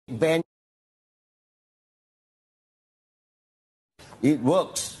band. It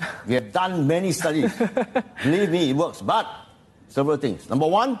works. We have done many studies. Believe me, it works. But several things. Number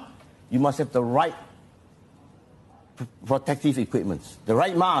one, you must have the right protective equipment. The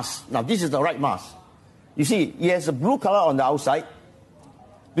right mask. Now, this is the right mask. You see, it has a blue color on the outside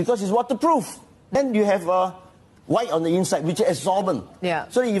because it's waterproof. Then you have a white on the inside, which is absorbent. Yeah.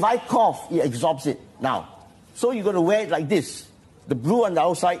 So if I cough, it absorbs it. Now, so you've got to wear it like this. The blue on the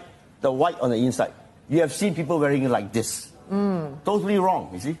outside, the white on the inside. You have seen people wearing it like this. Totally wrong,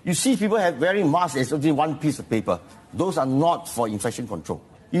 you see. You see people wearing masks as only one piece of paper. Those are not for infection control.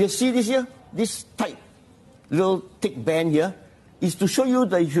 You can see this here, this tight little thick band here, is to show you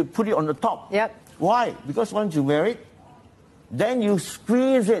that you should put it on the top. Yep. Why? Because once you wear it, then you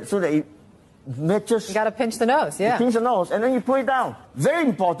squeeze it so that it matches. You got to pinch the nose, yeah. You pinch the nose, and then you put it down. Very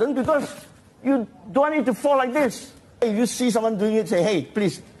important because you don't want it to fall like this. If you see someone doing it, say, hey,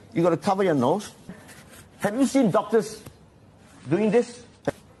 please, you got to cover your nose. Have you seen doctors doing this?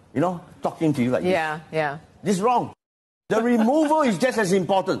 You know, talking to you like this. Yeah. This is wrong. The removal is just as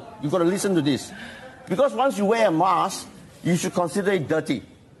important. You've got to listen to this. Because once you wear a mask, you should consider it dirty.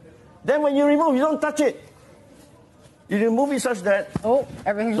 Then when you remove, you don't touch it. You remove it such that... Oh,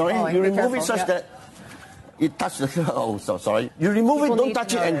 everything's falling. You remove it such that it touches the... Oh, sorry. You remove it, don't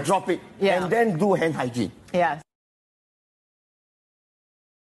touch it, and drop it. Yeah. And then do hand hygiene. Yes.